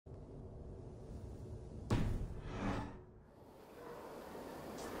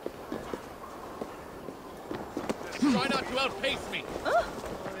Try not to outpace me.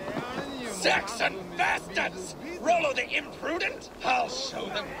 Saxon bastards! Rollo the imprudent? I'll show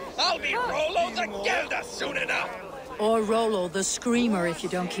them. I'll be Rollo the Gelder soon enough! Or Rollo the Screamer if you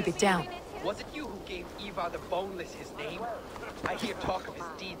don't keep it down. Was it you who gave Ivar the Boneless his name? I hear talk of his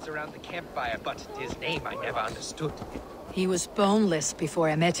deeds around the campfire, but his name I never understood. He was boneless before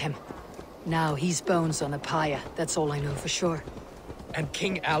I met him. Now he's bones on a pyre, that's all I know for sure. And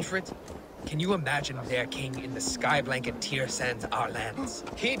King Alfred? Can you imagine their king in the sky blanket tear sands our lands?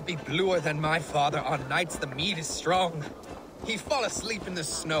 He'd be bluer than my father on nights the mead is strong. He'd fall asleep in the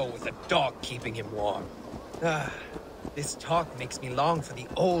snow with a dog keeping him warm. This talk makes me long for the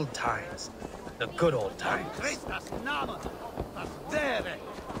old times. The good old times.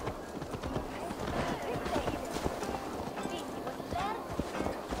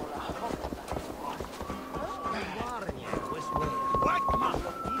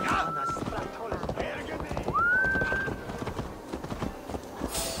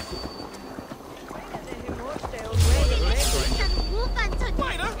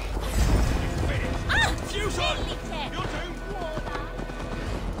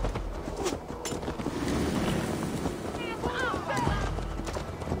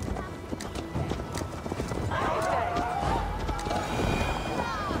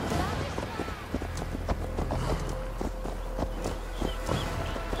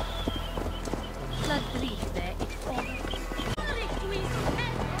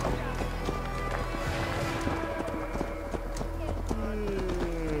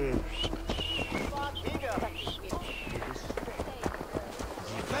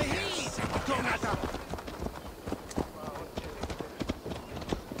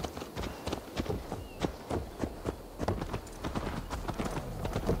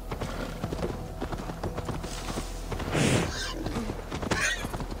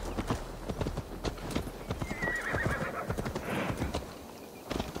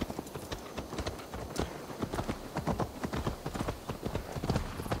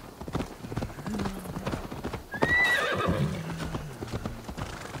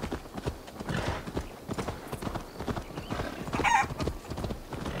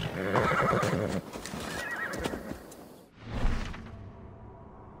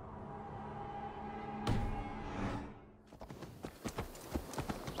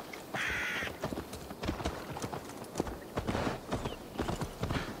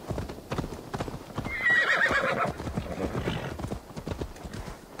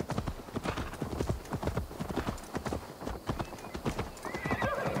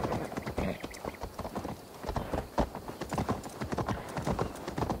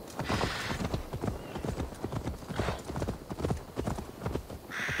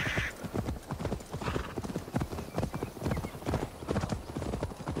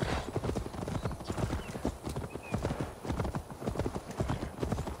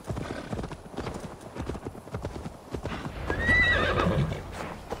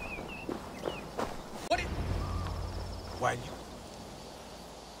 While you...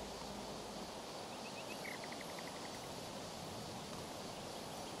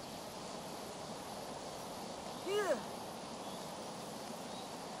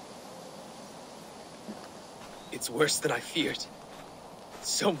 It's worse than I feared.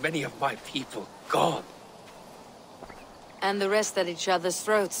 So many of my people gone. And the rest at each other's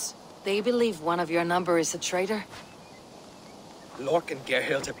throats. They believe one of your number is a traitor? Lork and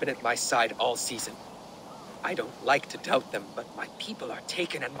Gerhild have been at my side all season. I don't like to doubt them, but my people are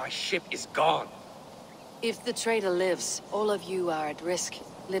taken and my ship is gone. If the traitor lives, all of you are at risk.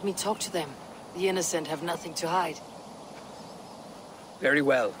 Let me talk to them. The innocent have nothing to hide. Very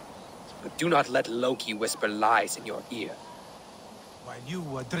well. But do not let Loki whisper lies in your ear. While you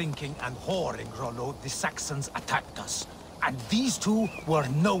were drinking and whoring, Rollo, the Saxons attacked us. And these two were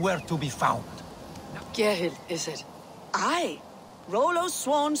nowhere to be found. Gerhild, is it? Aye. Rollo's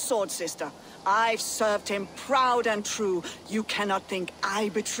sworn sword sister. I've served him proud and true. You cannot think I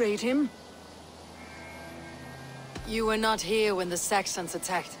betrayed him? You were not here when the Saxons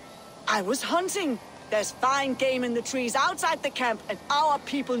attacked. I was hunting. There's fine game in the trees outside the camp, and our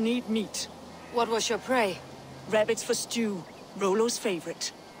people need meat. What was your prey? Rabbits for stew. Rollo's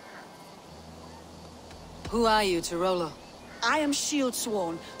favorite. Who are you to Rollo? I am shield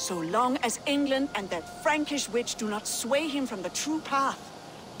sworn, so long as England and that Frankish witch do not sway him from the true path.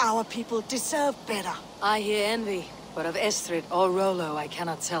 Our people deserve better. I hear envy, but of Estrid or Rollo I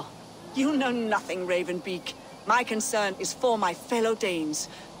cannot tell. You know nothing, Ravenbeak. My concern is for my fellow Danes.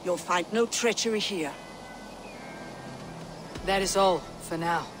 You'll find no treachery here. That is all, for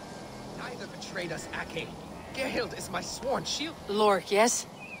now. Neither betrayed us, Ake. Gerhild is my sworn shield. Lork, yes?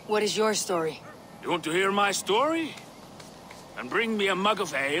 What is your story? You want to hear my story? And bring me a mug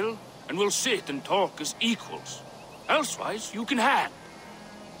of ale, and we'll sit and talk as equals. Elsewise, you can hang.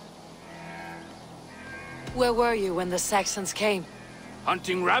 Where were you when the Saxons came?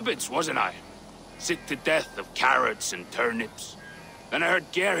 Hunting rabbits, wasn't I? Sick to death of carrots and turnips. Then I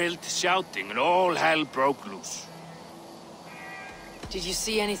heard Gerhild shouting, and all hell broke loose. Did you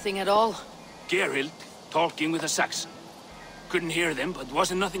see anything at all? Gerhild talking with a Saxon. Couldn't hear them, but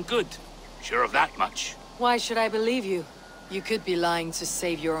wasn't nothing good. Sure of that much. Why should I believe you? You could be lying to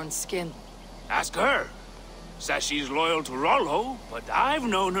save your own skin. Ask her. Says she's loyal to Rollo, but I've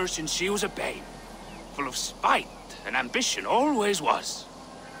known her since she was a babe. Full of spite and ambition, always was.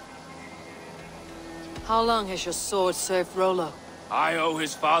 How long has your sword served Rollo? I owe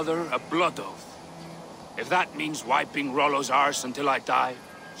his father a blood oath. If that means wiping Rollo's arse until I die,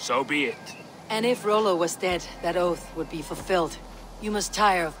 so be it. And if Rollo was dead, that oath would be fulfilled. You must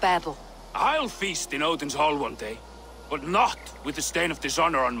tire of battle. I'll feast in Odin's hall one day, but not with the stain of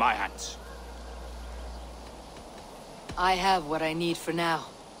dishonor on my hands. I have what I need for now.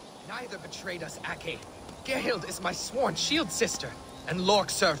 Neither betrayed us, Ake. Gerhild is my sworn shield sister, and Lork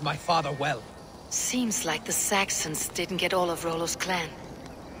served my father well. Seems like the Saxons didn't get all of Rollo's clan.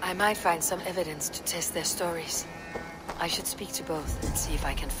 I might find some evidence to test their stories. I should speak to both and see if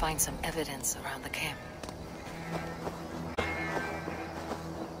I can find some evidence around the camp.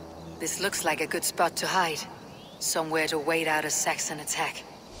 This looks like a good spot to hide. Somewhere to wait out a Saxon attack.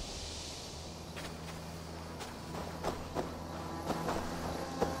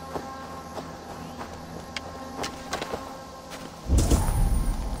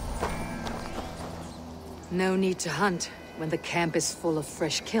 No need to hunt when the camp is full of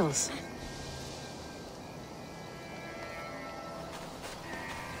fresh kills.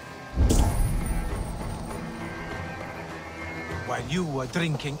 While you were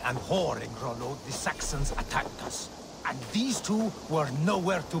drinking and whoring, Rollo, the Saxons attacked us. And these two were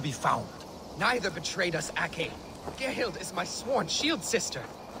nowhere to be found. Neither betrayed us, Ake. Gerhild is my sworn shield sister,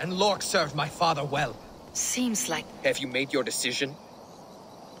 and Lork served my father well. Seems like... Have you made your decision?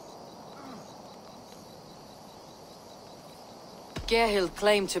 Gerhild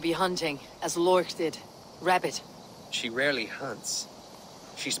claimed to be hunting, as Lork did. Rabbit. She rarely hunts.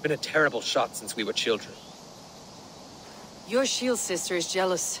 She's been a terrible shot since we were children. Your shield sister is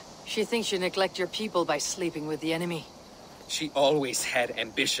jealous. She thinks you neglect your people by sleeping with the enemy. She always had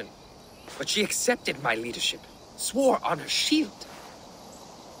ambition, but she accepted my leadership, swore on her shield.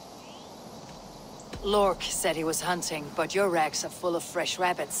 Lork said he was hunting, but your racks are full of fresh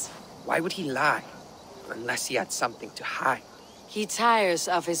rabbits. Why would he lie? Unless he had something to hide. He tires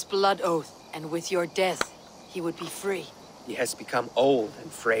of his blood oath, and with your death, he would be free. He has become old and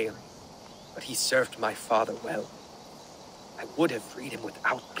frail, but he served my father well. I would have freed him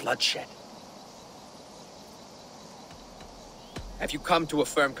without bloodshed. Have you come to a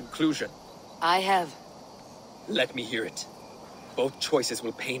firm conclusion? I have. Let me hear it. Both choices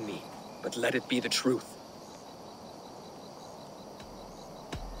will pain me, but let it be the truth.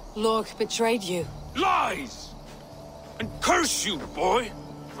 Lork betrayed you. Lies! And curse you, boy,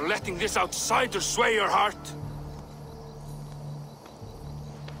 for letting this outsider sway your heart.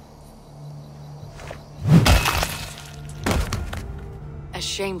 A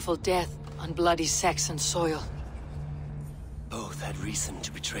shameful death on bloody Saxon soil. Both had reason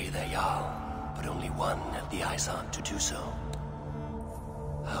to betray their Jarl, but only one had the eyesight to do so.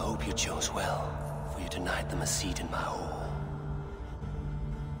 I hope you chose well, for you denied them a seat in my hall.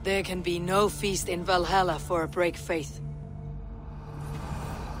 There can be no feast in Valhalla for a break faith.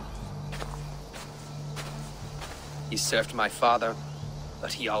 He served my father,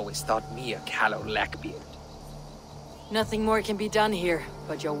 but he always thought me a callow lackbeard. Nothing more can be done here,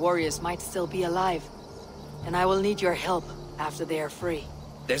 but your warriors might still be alive. And I will need your help after they are free.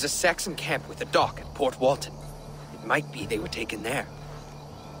 There's a Saxon camp with a dock at Port Walton. It might be they were taken there.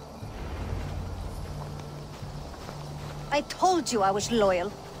 I told you I was loyal.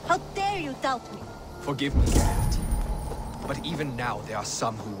 How dare you doubt me? Forgive me, Geralt. But even now, there are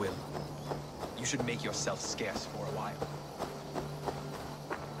some who will. You should make yourself scarce for a while.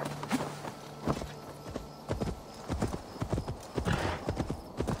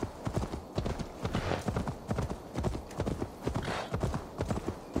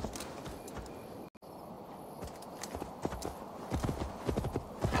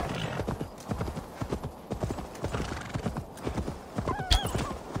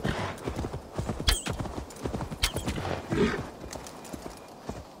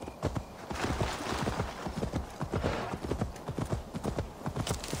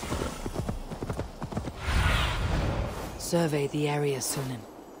 Survey the area, Sunan.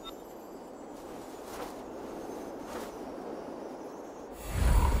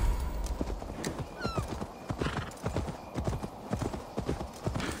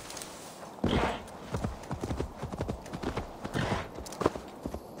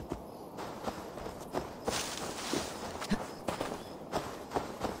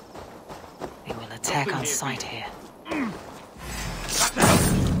 on sight here.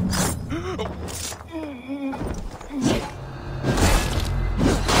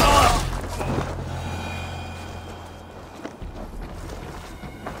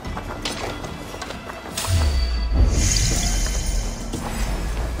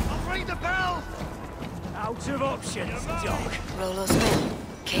 Out of options, dog. Rollo's men,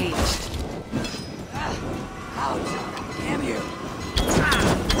 caged. Out! Damn you!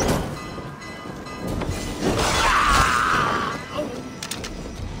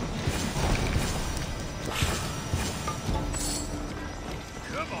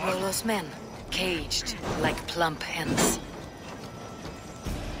 Rollo's men, caged like plump hens.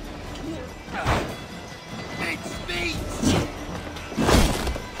 It's me!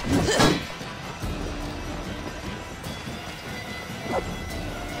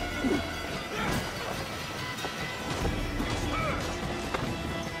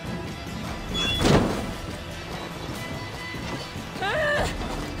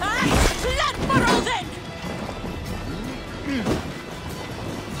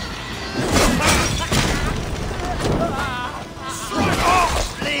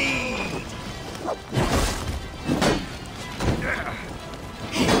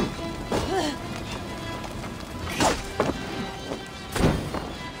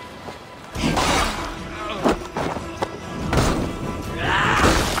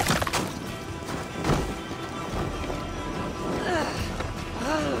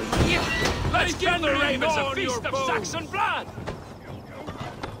 Let's give the ravens a feast of Saxon blood!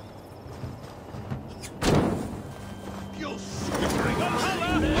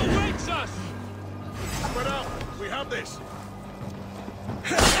 Valhalla awaits us! Spread out! We have this!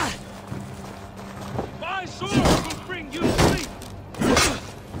 My sword will bring you sleep!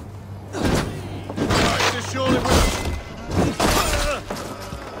 Right, this surely will.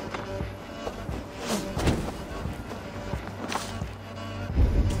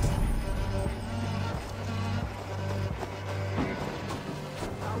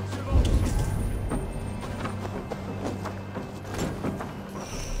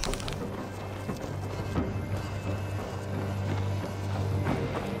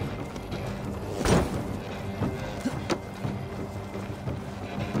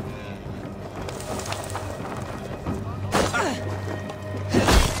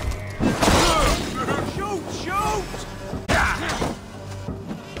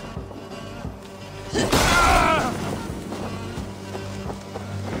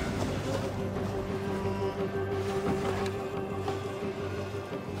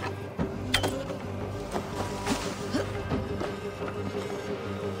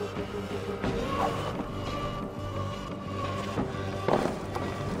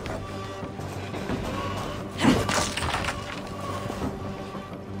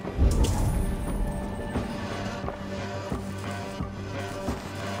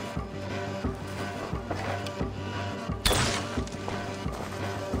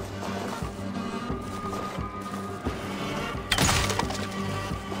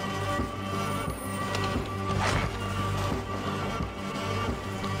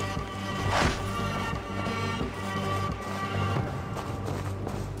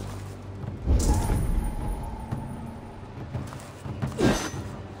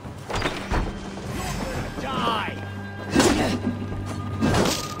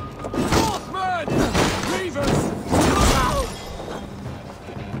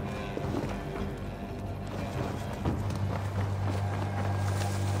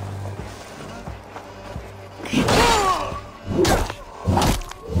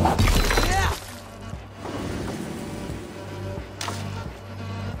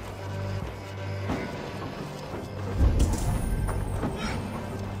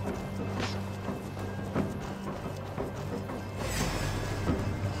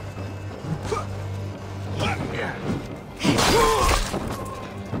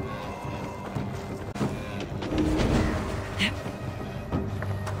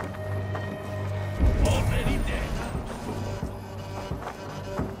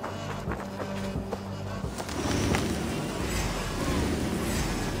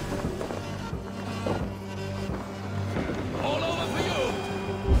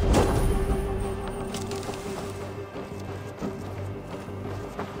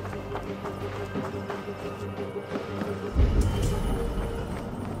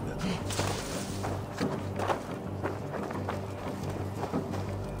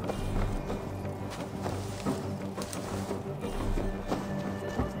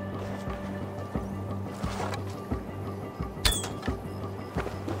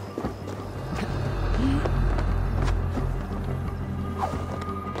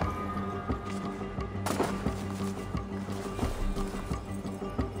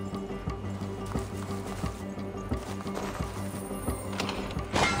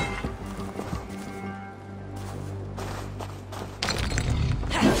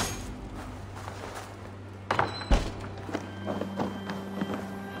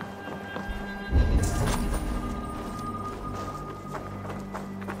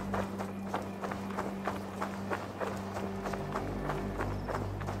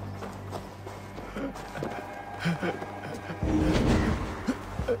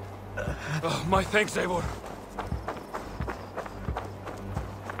 My thanks, Eivor.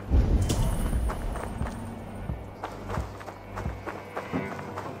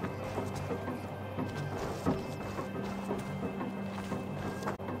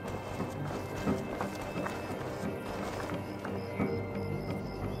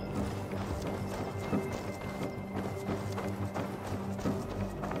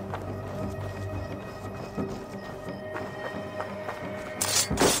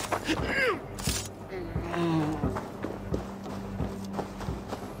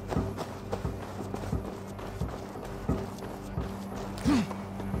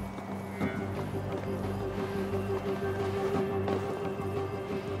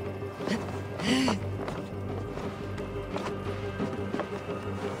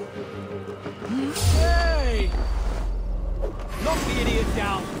 Hey! Knock the idiot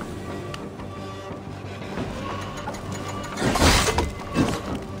down!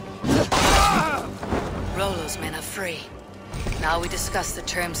 Rollo's men are free. Now we discuss the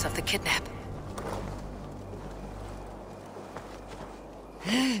terms of the kidnap.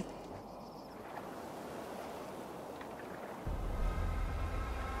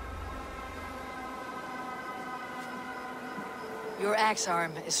 Your axe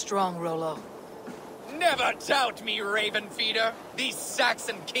arm is strong, Rollo. Never doubt me, Raven Feeder. These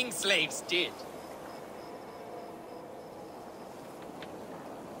Saxon king slaves did.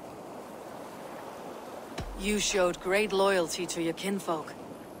 You showed great loyalty to your kinfolk.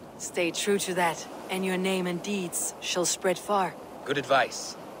 Stay true to that, and your name and deeds shall spread far. Good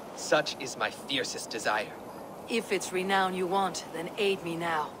advice. Such is my fiercest desire. If it's renown you want, then aid me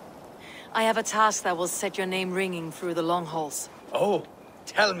now. I have a task that will set your name ringing through the long halls. Oh,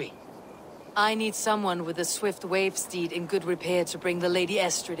 tell me. I need someone with a swift wave steed in good repair to bring the Lady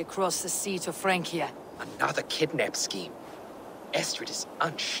Estrid across the sea to Francia. Another kidnap scheme. Estrid is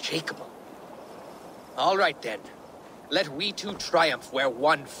unshakable. All right then. Let we two triumph where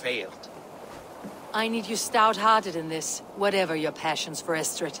one failed. I need you stout-hearted in this, whatever your passions for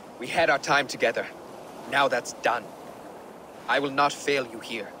Estrid. We had our time together. Now that's done. I will not fail you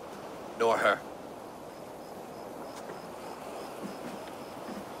here, nor her.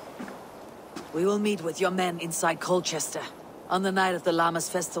 We will meet with your men inside Colchester, on the night of the Lammas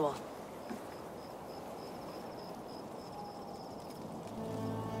festival.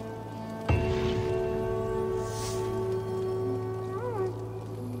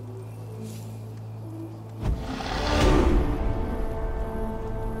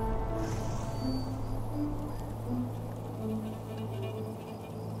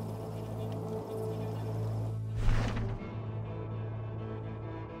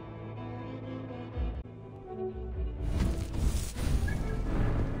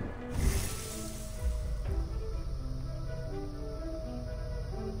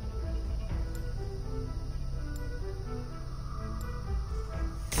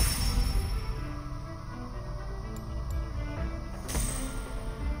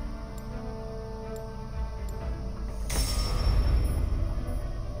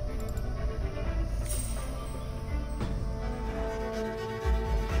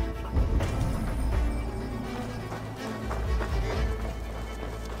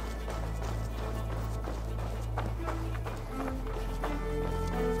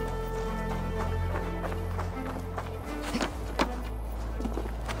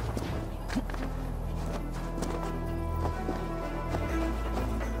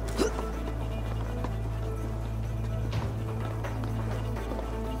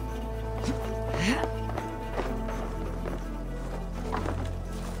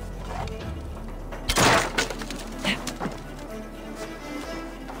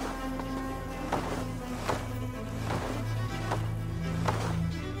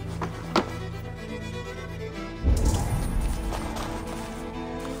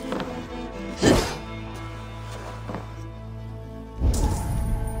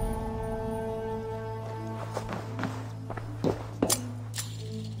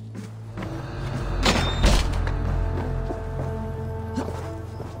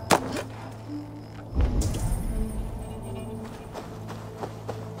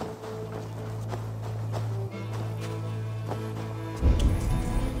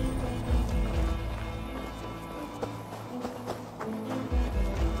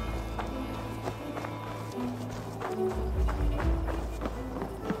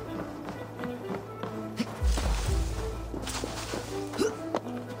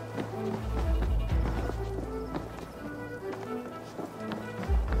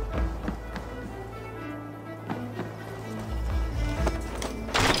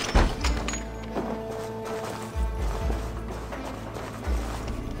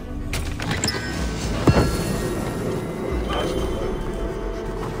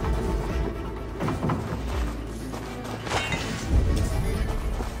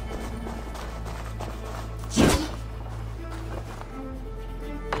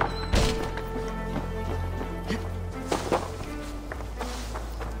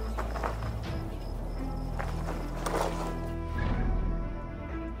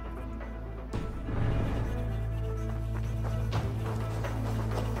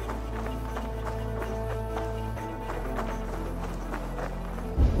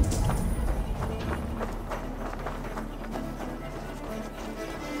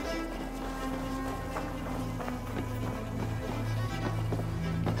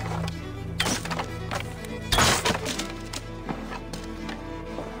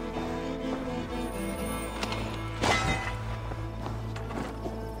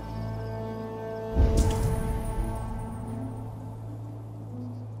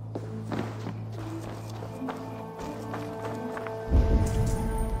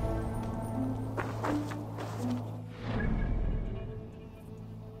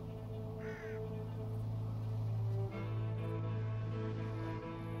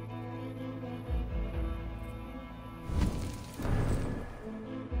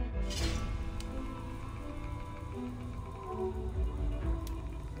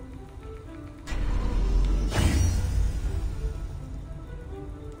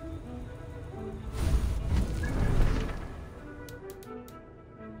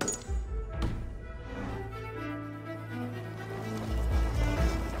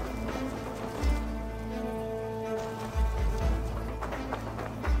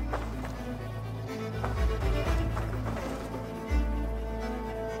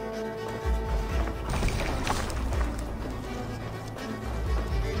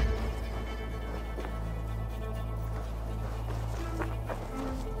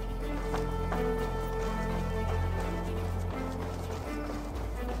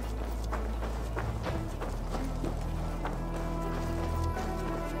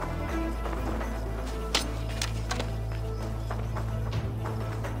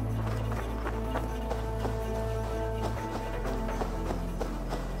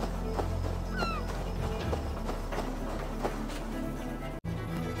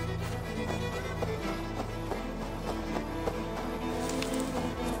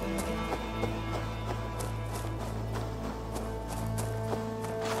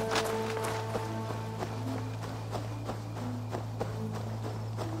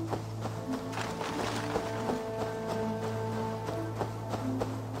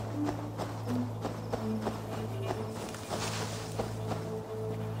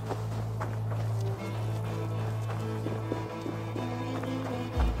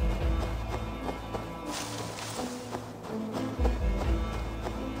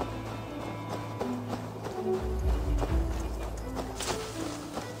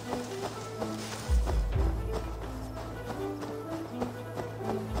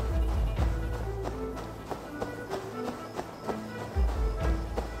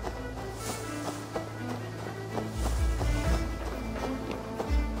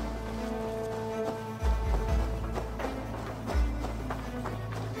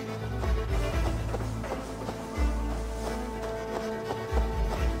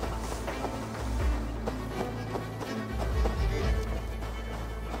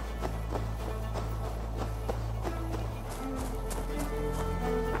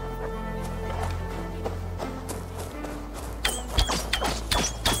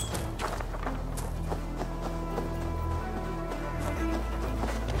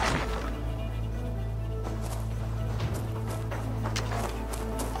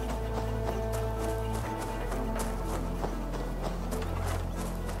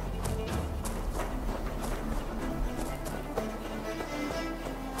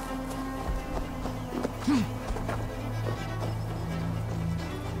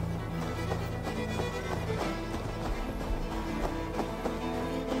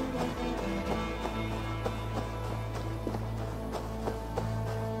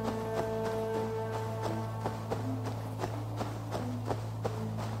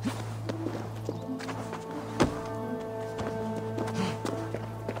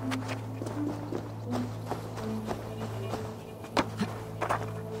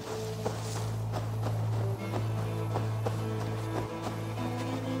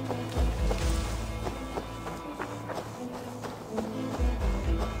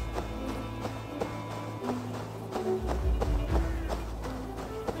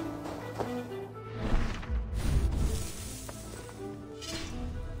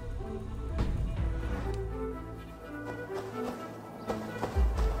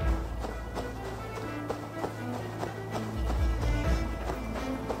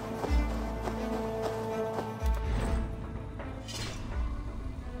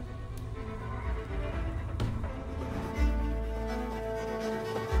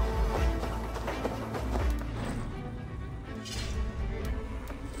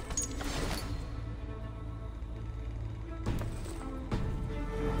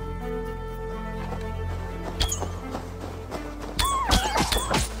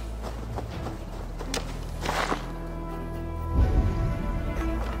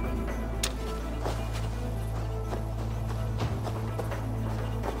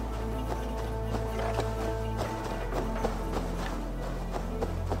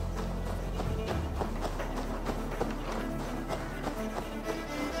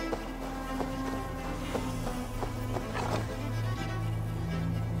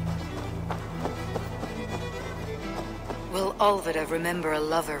 Alvida remember a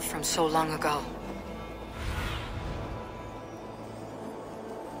lover from so long ago?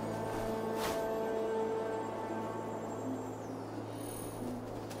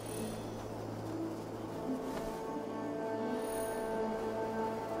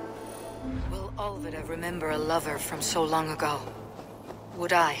 Will Alvida remember a lover from so long ago?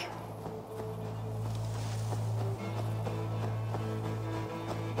 Would I?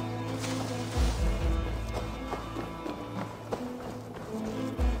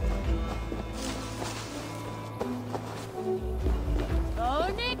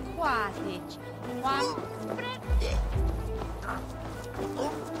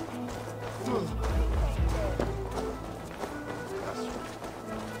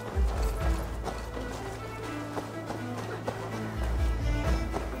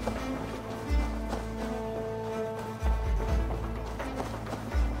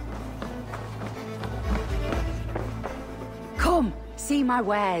 Come, see my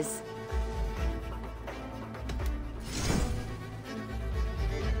wares.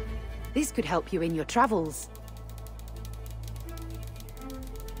 This could help you in your travels.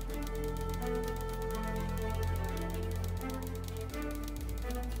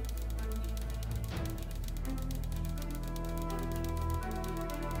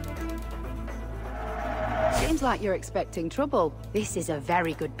 Seems like you're expecting trouble. This is a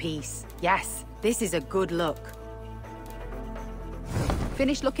very good piece. Yes, this is a good look.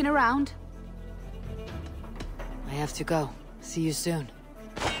 Finished looking around? I have to go. See you soon.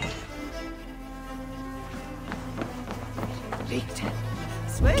 Victor.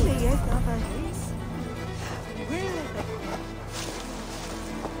 Swirly is over his.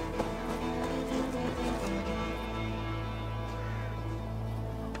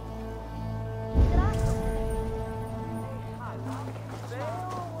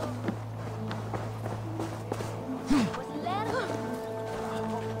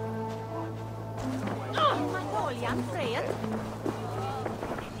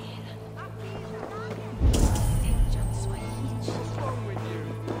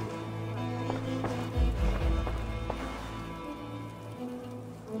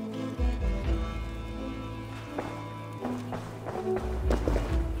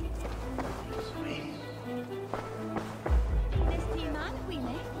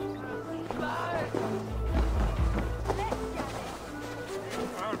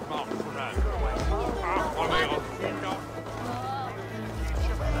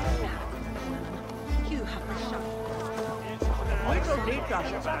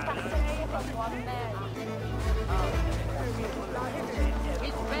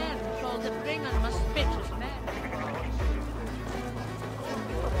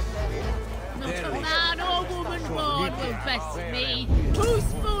 Who's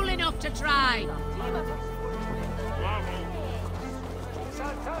fool enough to try?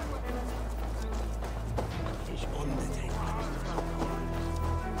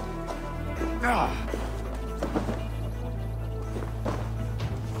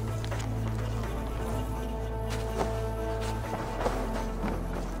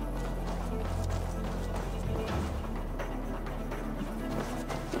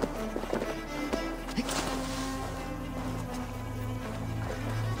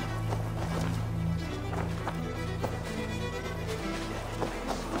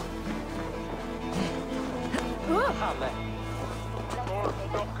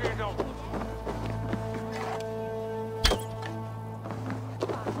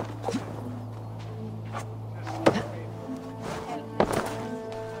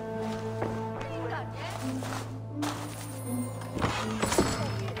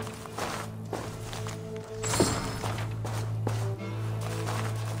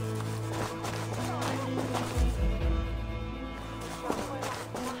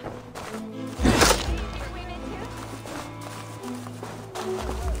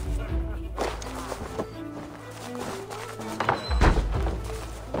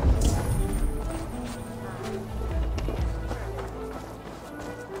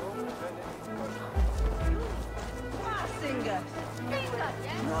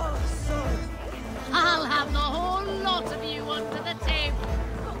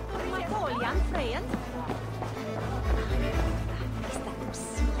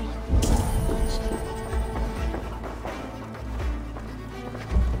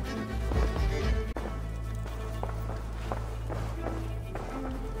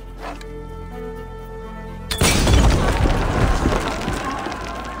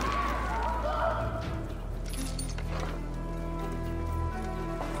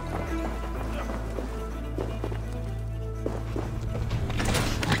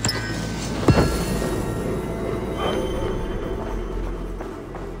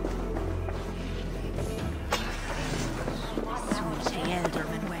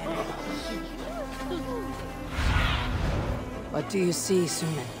 alderman wearing? What do you see,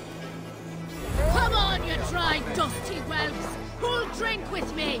 Sunan? Come on, you dry, dusty whelps! Who'll drink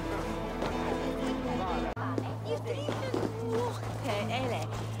with me?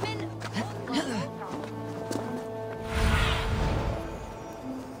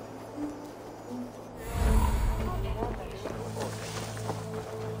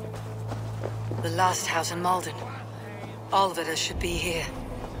 The last house in Malden. All of it should be here.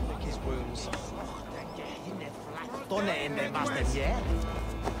 His wounds. Don't end them, master, yeah?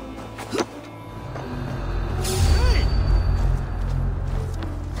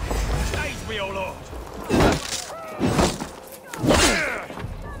 Stage me, O Lord!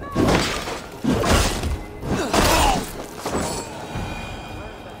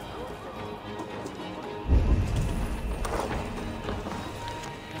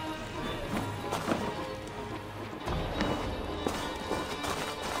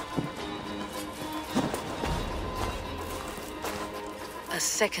 A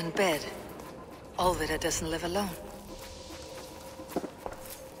second bed. Olvida doesn't live alone.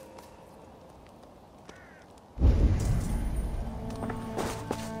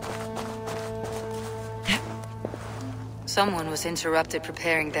 Someone was interrupted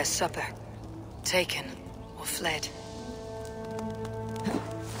preparing their supper. Taken or fled.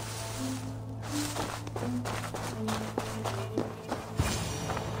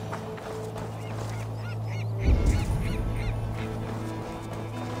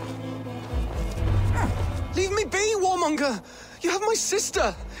 Leave me be, warmonger! You have my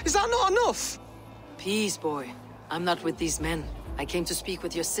sister! Is that not enough? Peace, boy. I'm not with these men. I came to speak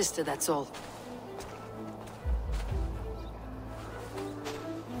with your sister, that's all.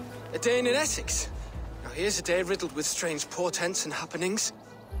 A day in Essex. Now here's a day riddled with strange portents and happenings.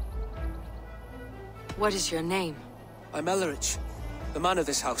 What is your name? I'm Ellerich, the man of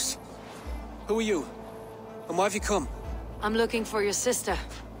this house. Who are you? And why have you come? I'm looking for your sister,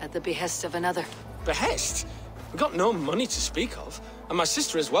 at the behest of another. Behest? We've got no money to speak of, and my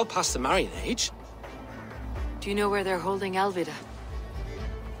sister is well past the marrying age. Do you know where they're holding Alvida?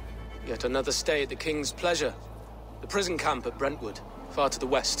 Yet another stay at the King's pleasure. The prison camp at Brentwood, far to the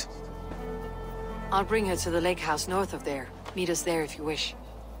west. I'll bring her to the lake house north of there. Meet us there if you wish.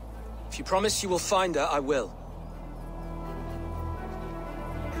 If you promise you will find her, I will.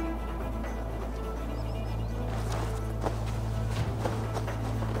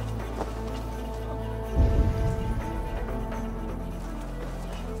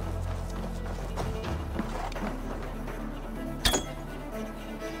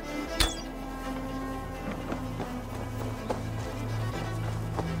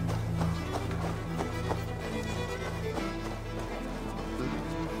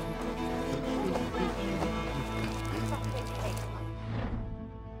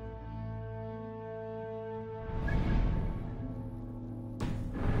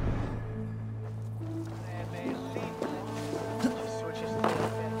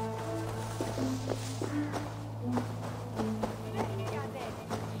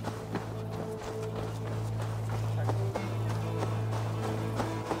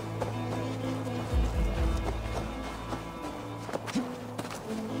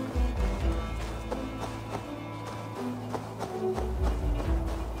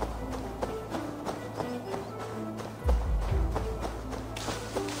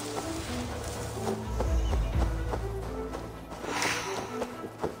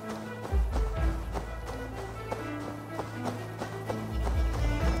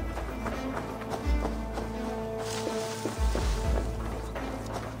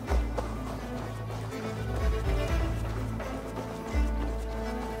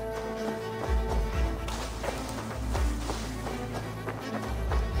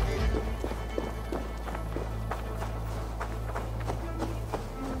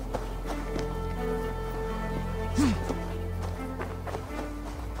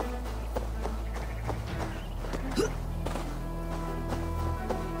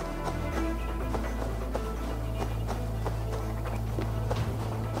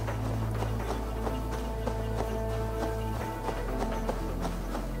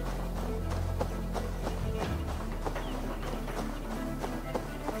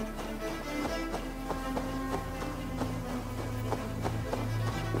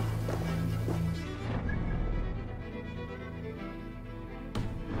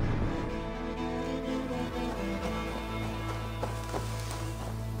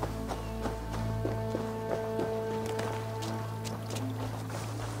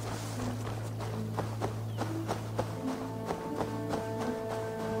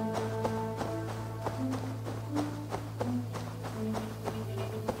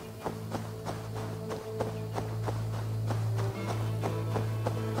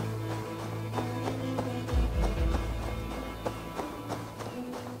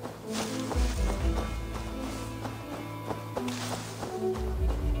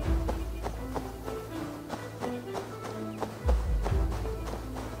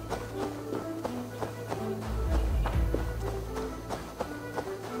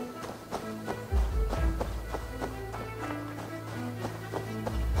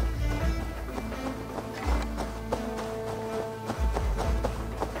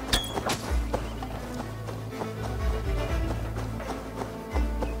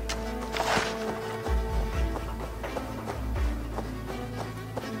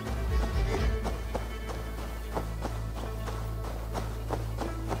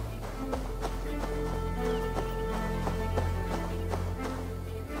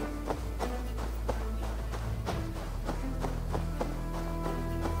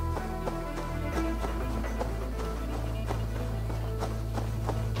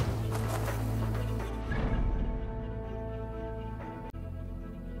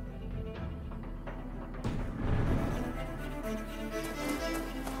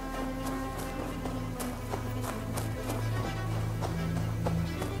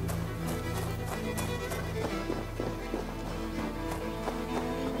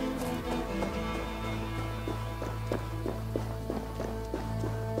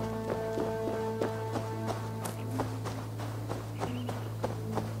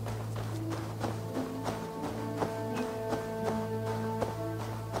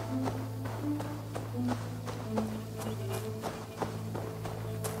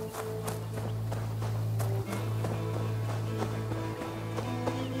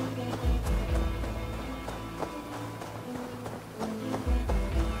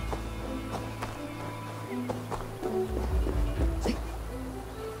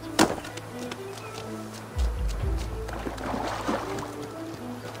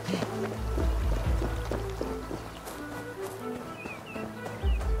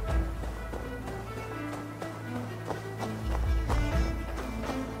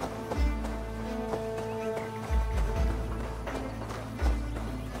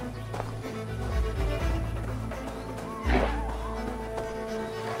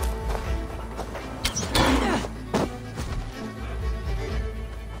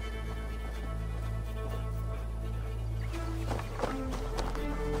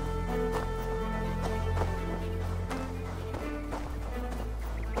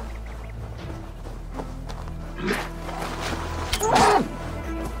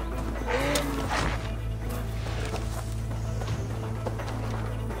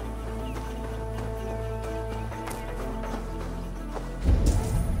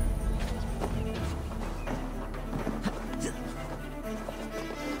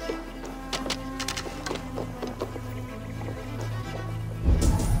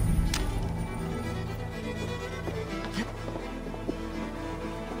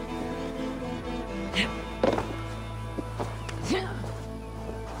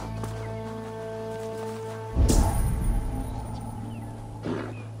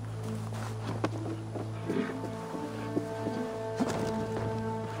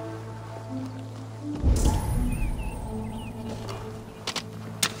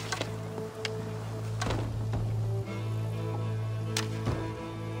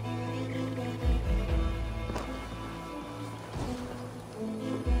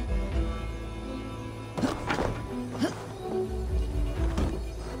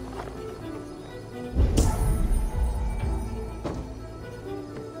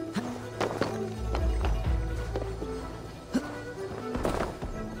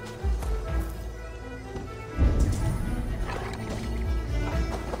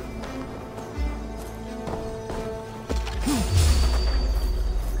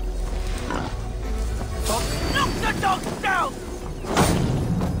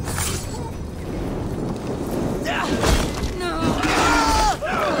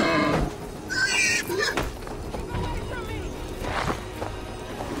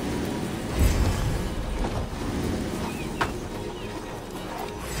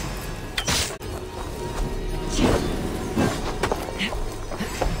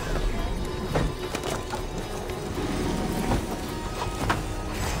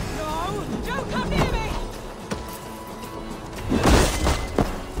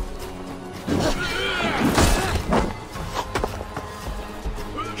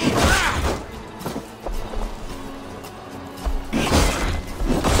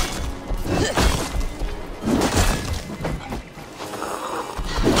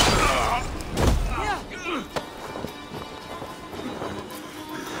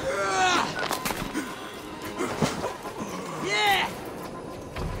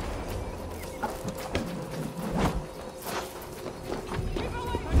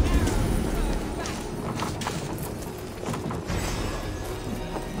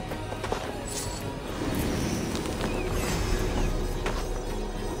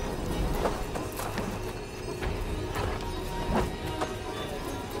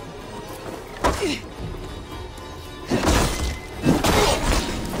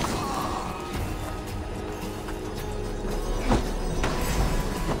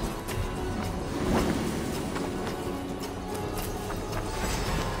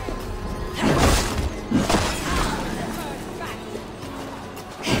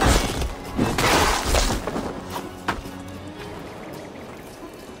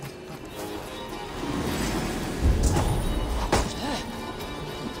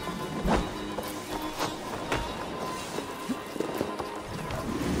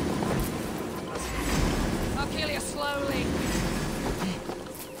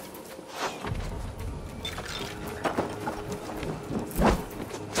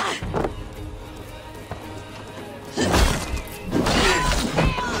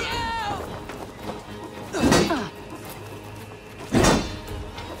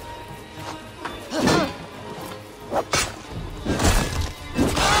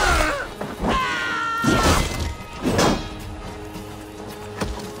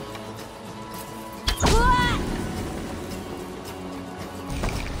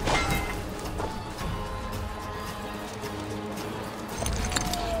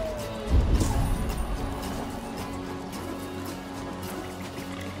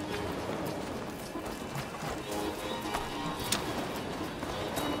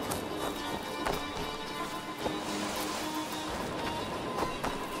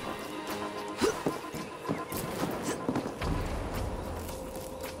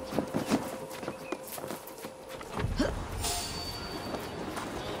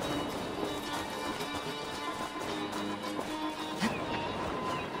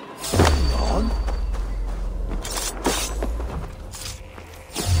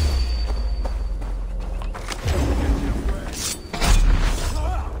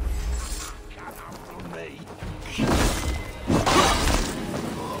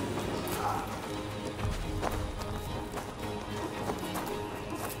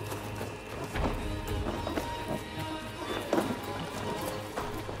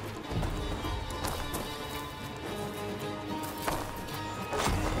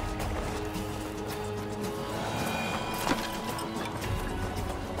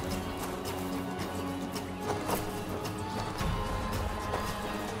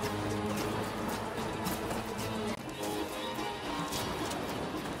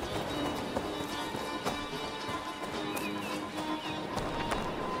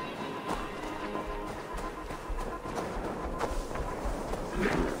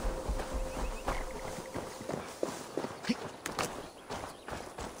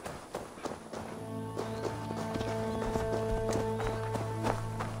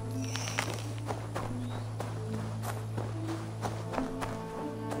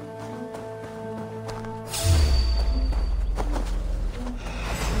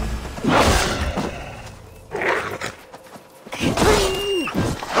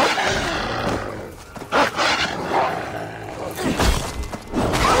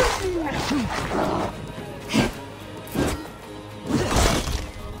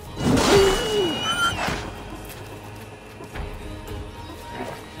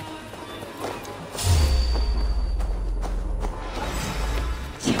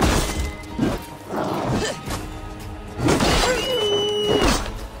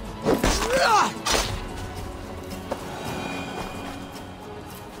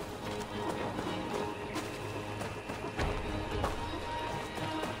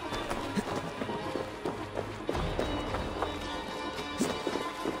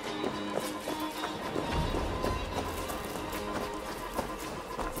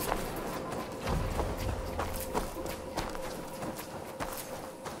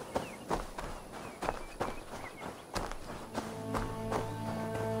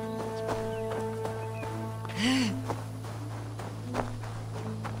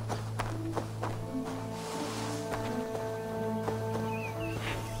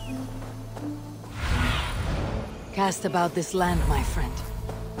 Cast about this land, my friend.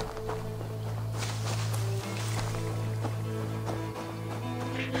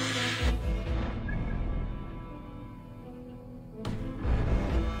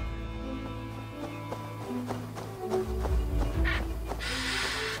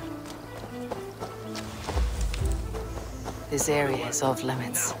 This area is off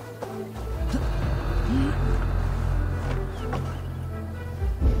limits.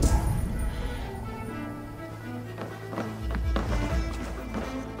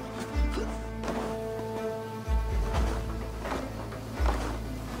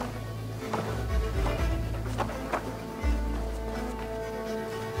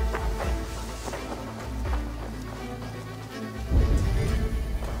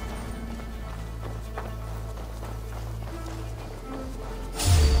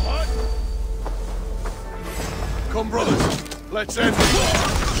 Let's end it.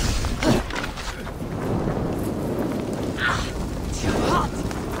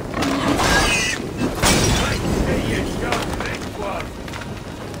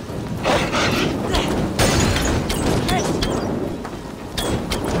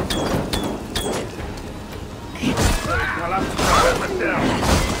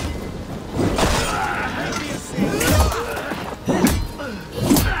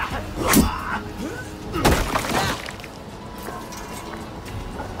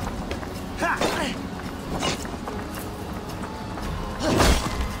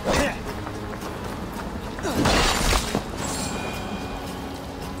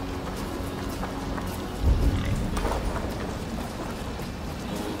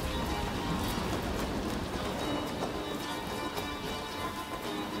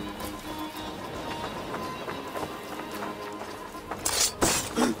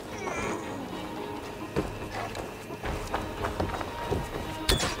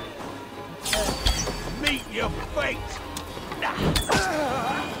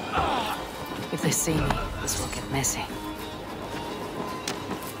 If they see me, this will get messy.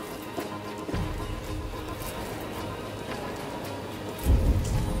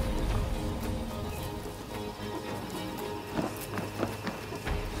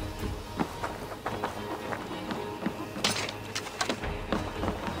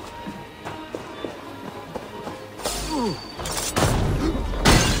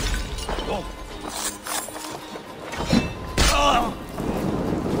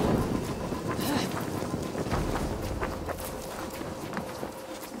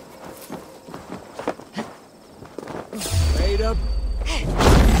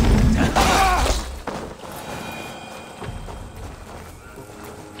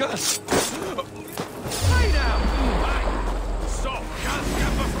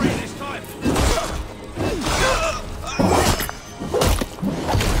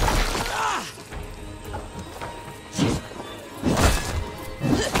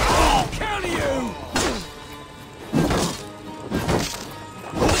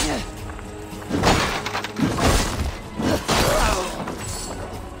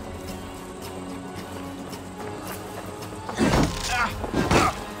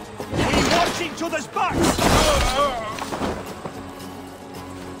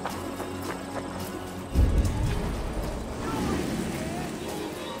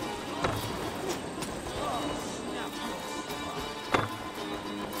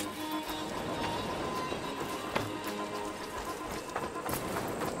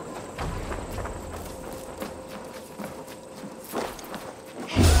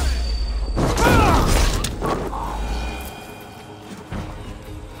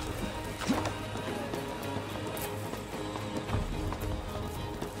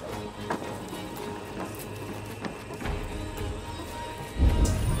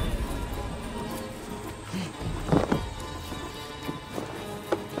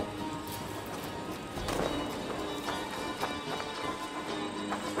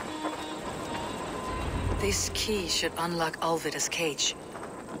 This key should unlock Alvida's cage.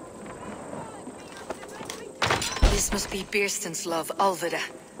 This must be Birsten's love, Alvida.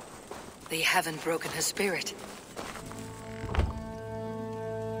 They haven't broken her spirit.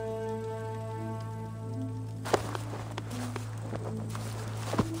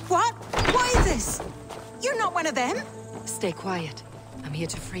 What? What is this? You're not one of them? Stay quiet. I'm here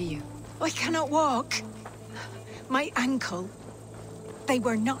to free you. I cannot walk. My ankle. They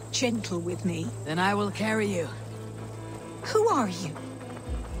were not gentle with me. Then I will carry you. Who are you?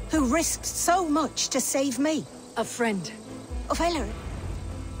 Who risked so much to save me? A friend. Of Eller.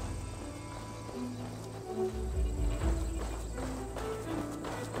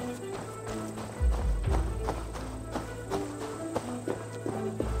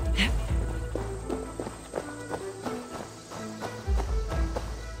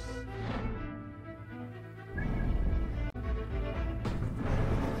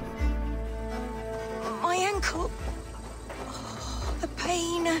 My ankle. Oh, the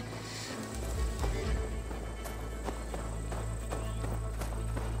pain.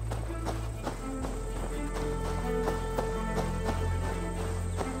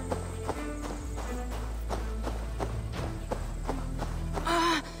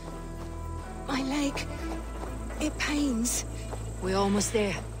 My leg. It pains. We're almost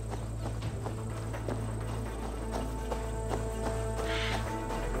there.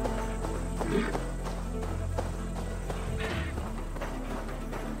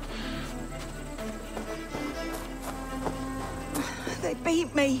 They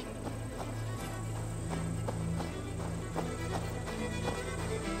beat me.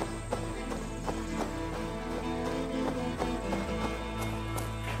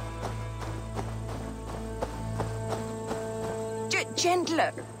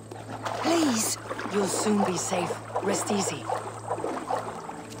 Charlotte, please. You'll soon be safe. Rest easy.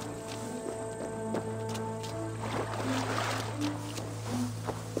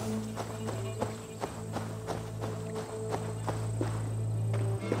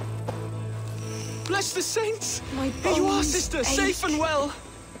 Bless the saints! My There you are, bones sister, ache. safe and well.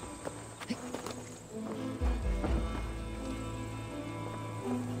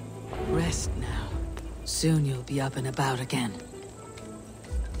 Rest now. Soon you'll be up and about again.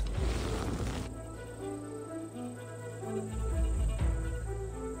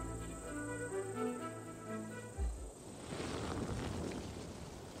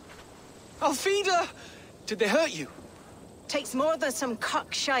 Alfida! Did they hurt you? Takes more than some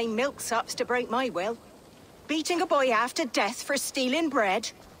cockshy milksops to break my will. Beating a boy half to death for stealing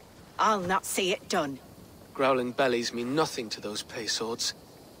bread? I'll not see it done. Growling bellies mean nothing to those pay swords.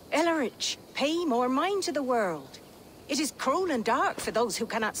 Ellerich, pay more mind to the world. It is cruel and dark for those who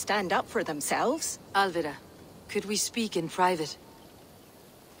cannot stand up for themselves. Alvida, could we speak in private?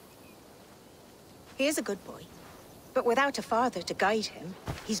 He is a good boy. But without a father to guide him,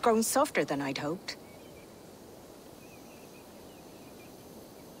 he's grown softer than I'd hoped.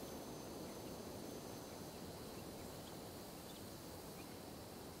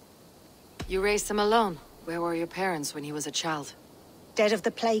 You raised him alone. Where were your parents when he was a child? Dead of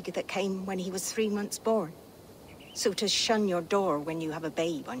the plague that came when he was 3 months born. So to shun your door when you have a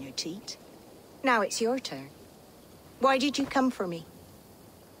babe on your teat. Now it's your turn. Why did you come for me?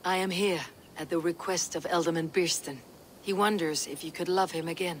 I am here, at the request of Alderman Birston. He wonders if you could love him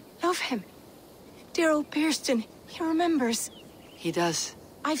again. Love him? Dear old Birston, he remembers. He does.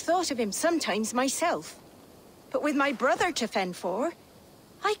 I've thought of him sometimes myself. But with my brother to fend for,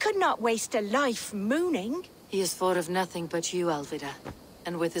 I could not waste a life mooning. He has thought of nothing but you, Alvida.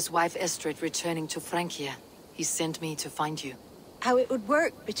 And with his wife Estrid returning to Francia, he sent me to find you. How it would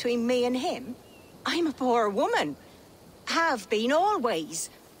work between me and him? I'm a poor woman. Have been always.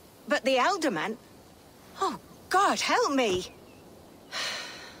 But the alderman... Oh, God, help me!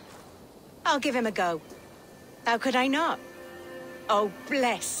 I'll give him a go. How could I not? Oh,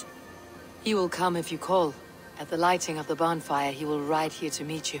 bless. He will come if you call. At the lighting of the bonfire, he will ride here to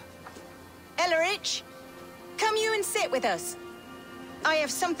meet you. Ellerich, come you and sit with us. I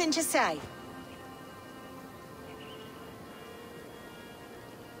have something to say.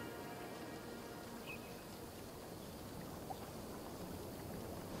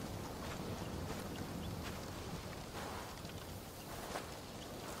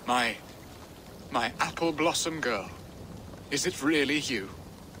 My apple blossom girl. Is it really you?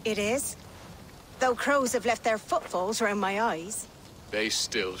 It is. Though crows have left their footfalls round my eyes. They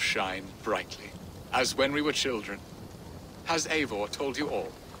still shine brightly, as when we were children. Has Eivor told you all?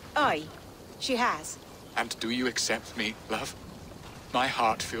 Aye, she has. And do you accept me, love? My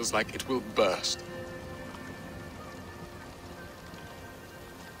heart feels like it will burst.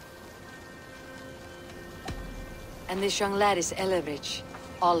 And this young lad is Ellerich,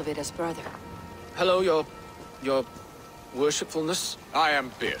 Alvida's brother. Hello, your worshipfulness? I am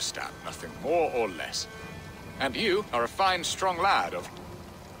Birstan, nothing more or less. And you are a fine, strong lad of...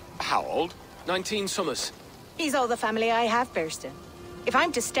 how old? 19 summers. He's all the family I have, Birston. If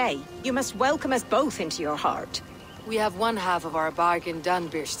I'm to stay, you must welcome us both into your heart. We have one half of our bargain done,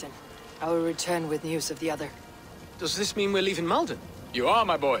 Birston. I will return with news of the other. Does this mean we're leaving Malden? You are,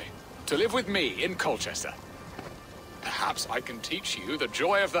 my boy, to live with me in Colchester. Perhaps I can teach you the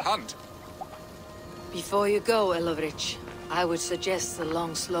joy of the hunt. Before you go, Ellerich, I would suggest a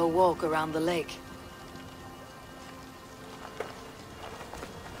long, slow walk around the lake.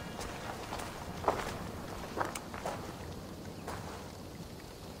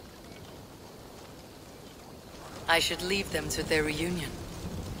 I should leave them to their reunion.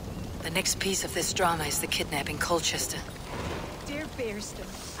 The next piece of this drama is the kidnap in Colchester. Dear Birston,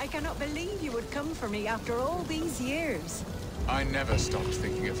 I cannot believe you would come for me after all these years. I never stopped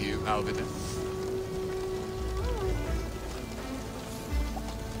thinking of you, Alvida.